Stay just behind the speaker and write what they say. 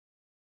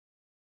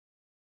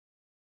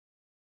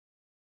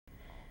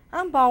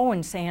I'm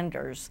Baldwin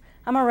Sanders.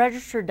 I'm a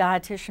registered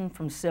dietitian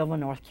from Sylva,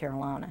 North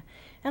Carolina,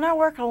 and I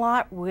work a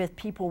lot with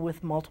people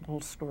with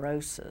multiple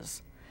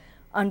sclerosis.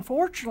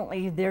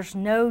 Unfortunately, there's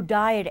no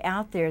diet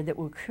out there that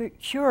will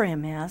cure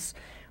MS,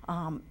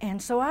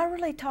 and so I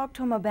really talk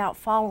to them about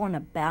following a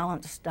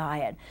balanced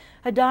diet,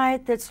 a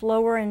diet that's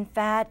lower in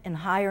fat and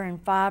higher in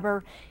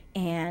fiber,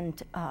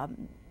 and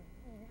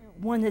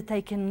one that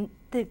they can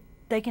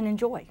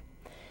enjoy.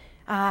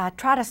 I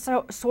try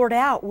to sort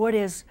out what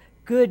is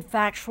good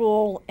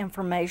factual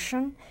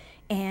information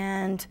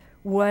and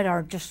what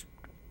are just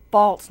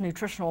false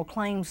nutritional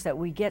claims that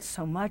we get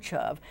so much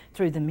of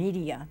through the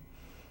media.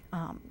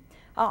 I'll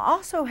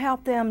also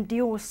help them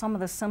deal with some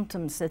of the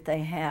symptoms that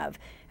they have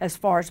as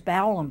far as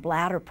bowel and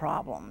bladder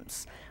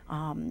problems.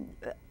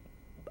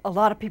 A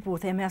lot of people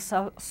with MS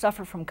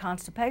suffer from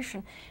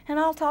constipation, and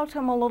I'll talk to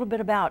them a little bit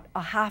about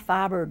a high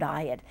fiber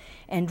diet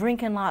and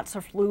drinking lots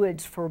of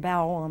fluids for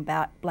bowel and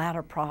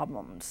bladder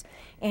problems.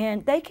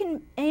 And they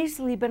can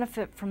easily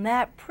benefit from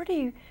that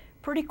pretty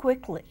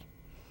quickly.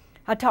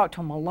 I talk to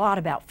them a lot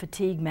about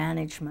fatigue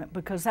management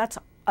because that's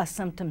a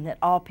symptom that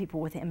all people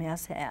with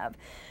MS have.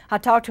 I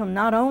talk to them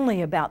not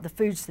only about the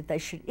foods that they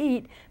should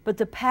eat, but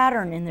the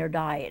pattern in their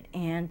diet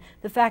and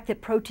the fact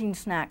that protein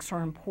snacks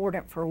are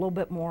important for a little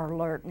bit more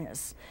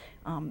alertness.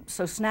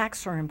 So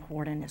snacks are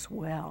important as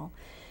well.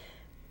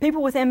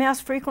 People with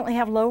MS frequently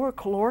have lower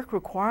caloric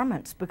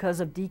requirements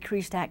because of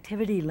decreased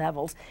activity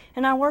levels,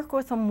 and I work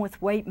with them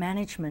with weight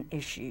management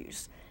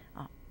issues.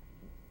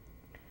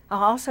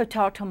 I also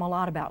talk to them a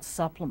lot about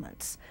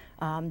supplements.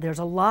 There's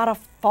a lot of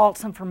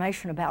false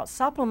information about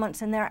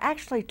supplements, and they're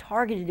actually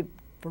targeted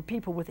for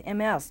people with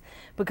MS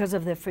because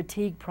of their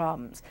fatigue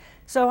problems.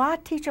 So I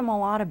teach them a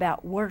lot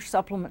about what are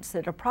supplements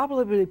that are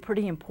probably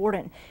pretty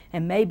important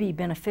and may be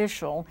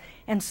beneficial,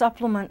 and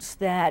supplements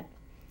that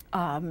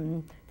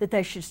that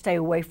they should stay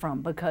away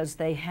from because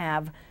they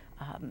have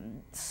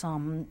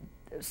some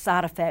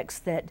side effects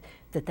that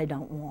they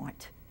don't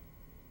want.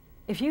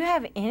 If you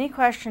have any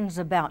questions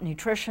about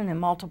nutrition and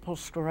multiple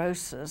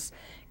sclerosis,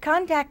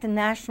 contact the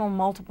National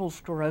Multiple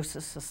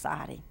Sclerosis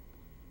Society.